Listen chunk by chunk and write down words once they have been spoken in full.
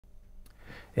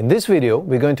In this video,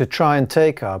 we're going to try and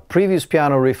take our previous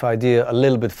piano riff idea a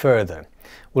little bit further.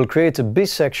 We'll create a B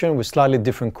section with slightly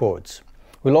different chords.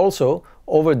 We'll also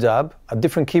overdub a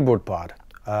different keyboard part,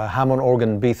 a Hammond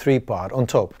organ B3 part on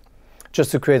top,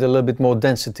 just to create a little bit more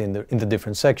density in the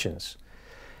different sections.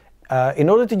 In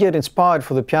order to get inspired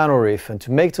for the piano riff and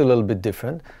to make it a little bit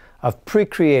different, I've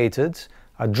pre-created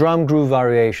a drum groove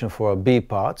variation for our B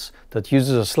parts that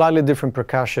uses a slightly different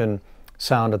percussion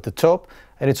sound at the top,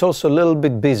 and it's also a little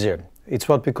bit busier. It's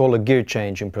what we call a gear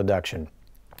change in production.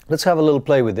 Let's have a little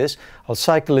play with this. I'll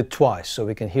cycle it twice so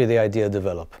we can hear the idea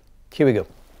develop. Here we go.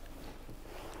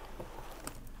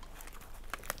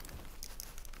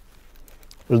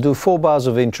 We'll do 4 bars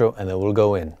of intro and then we'll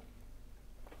go in.